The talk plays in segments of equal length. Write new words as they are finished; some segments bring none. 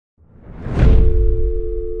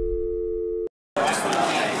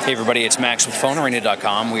Hey everybody, it's Max with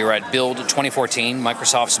PhoneArena.com. We are at Build 2014,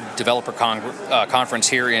 Microsoft's developer conference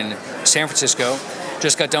here in San Francisco.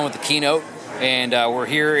 Just got done with the keynote, and we're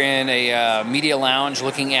here in a media lounge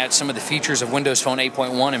looking at some of the features of Windows Phone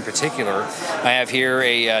 8.1 in particular. I have here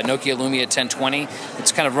a Nokia Lumia 1020.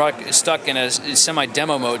 It's kind of stuck in a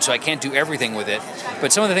semi-demo mode, so I can't do everything with it.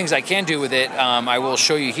 But some of the things I can do with it, I will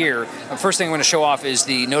show you here. The first thing I'm going to show off is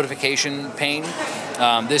the notification pane.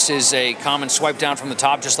 This is a common swipe down from the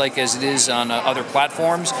top, just like as it is on other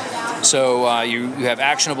platforms. So you have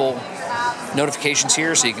actionable notifications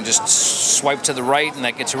here, so you can just swipe to the right and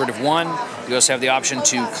that gets rid of one. You also have the option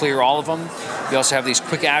to clear all of them. You also have these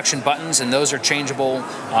quick action buttons, and those are changeable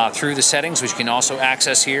through the settings, which you can also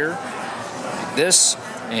access here, like this.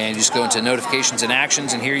 And you just go into notifications and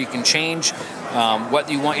actions, and here you can change what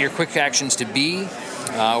you want your quick actions to be,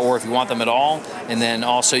 or if you want them at all. And then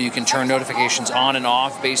also you can turn notifications on and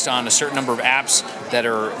off based on a certain number of apps that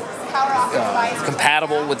are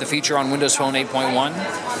compatible with the feature on Windows Phone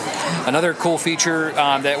 8.1. Another cool feature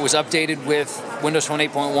that was updated with Windows Phone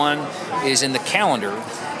 8.1 is in the calendar.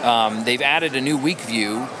 They've added a new week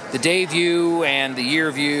view. The day view and the year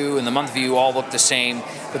view and the month view all look the same,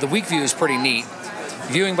 but the week view is pretty neat.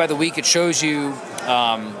 Viewing by the week, it shows you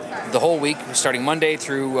the whole week, starting Monday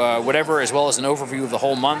through whatever, as well as an overview of the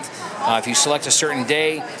whole month. If you select a certain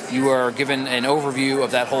day, you are given an overview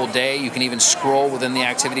of that whole day. You can even scroll within the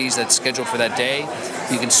activities that's scheduled for that day.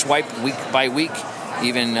 You can swipe week by week,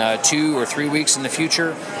 even 2 or 3 weeks in the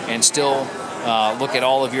future, and still look at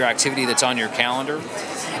all of your activity that's on your calendar.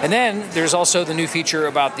 And then there's also the new feature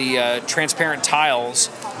about the transparent tiles,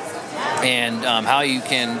 and how you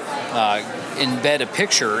can embed a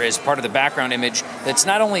picture as part of the background image. That's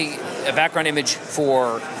not only a background image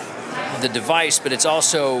for the device, but it's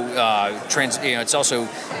also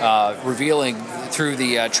revealing through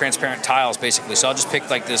the transparent tiles, basically. So I'll just pick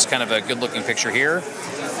like this kind of a good-looking picture here,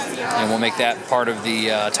 and we'll make that part of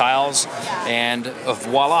the tiles, and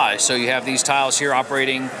voila! So you have these tiles here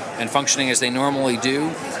operating and functioning as they normally do,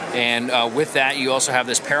 and with that you also have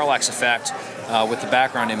this parallax effect with the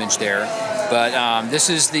background image there. But this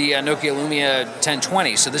is the Nokia Lumia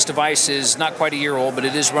 1020, so this device is not quite a year old, but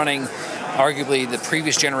it is running arguably the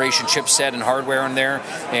previous generation chipset and hardware in there,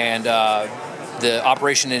 and the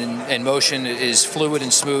operation and motion is fluid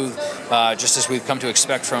and smooth, just as we've come to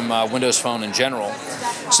expect from Windows Phone in general.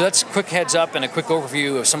 So that's a quick heads up and a quick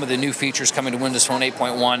overview of some of the new features coming to Windows Phone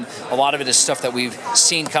 8.1. A lot of it is stuff that we've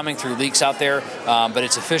seen coming through leaks out there, but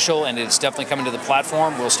it's official and it's definitely coming to the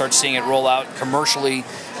platform. We'll start seeing it roll out commercially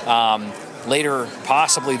later,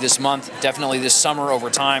 possibly this month, definitely this summer over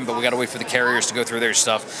time, but we got to wait for the carriers to go through their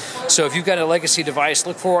stuff. So if you've got a legacy device,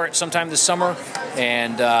 look for it sometime this summer,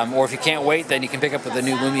 and or if you can't wait, then you can pick up with the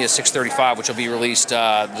new Lumia 635, which will be released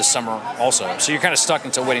this summer also. So you're kind of stuck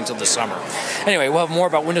waiting until this summer. Anyway, we'll have more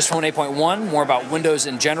about Windows Phone 8.1, more about Windows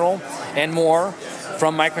in general, and more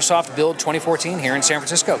from Microsoft Build 2014 here in San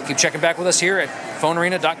Francisco. Keep checking back with us here at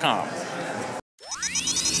PhoneArena.com.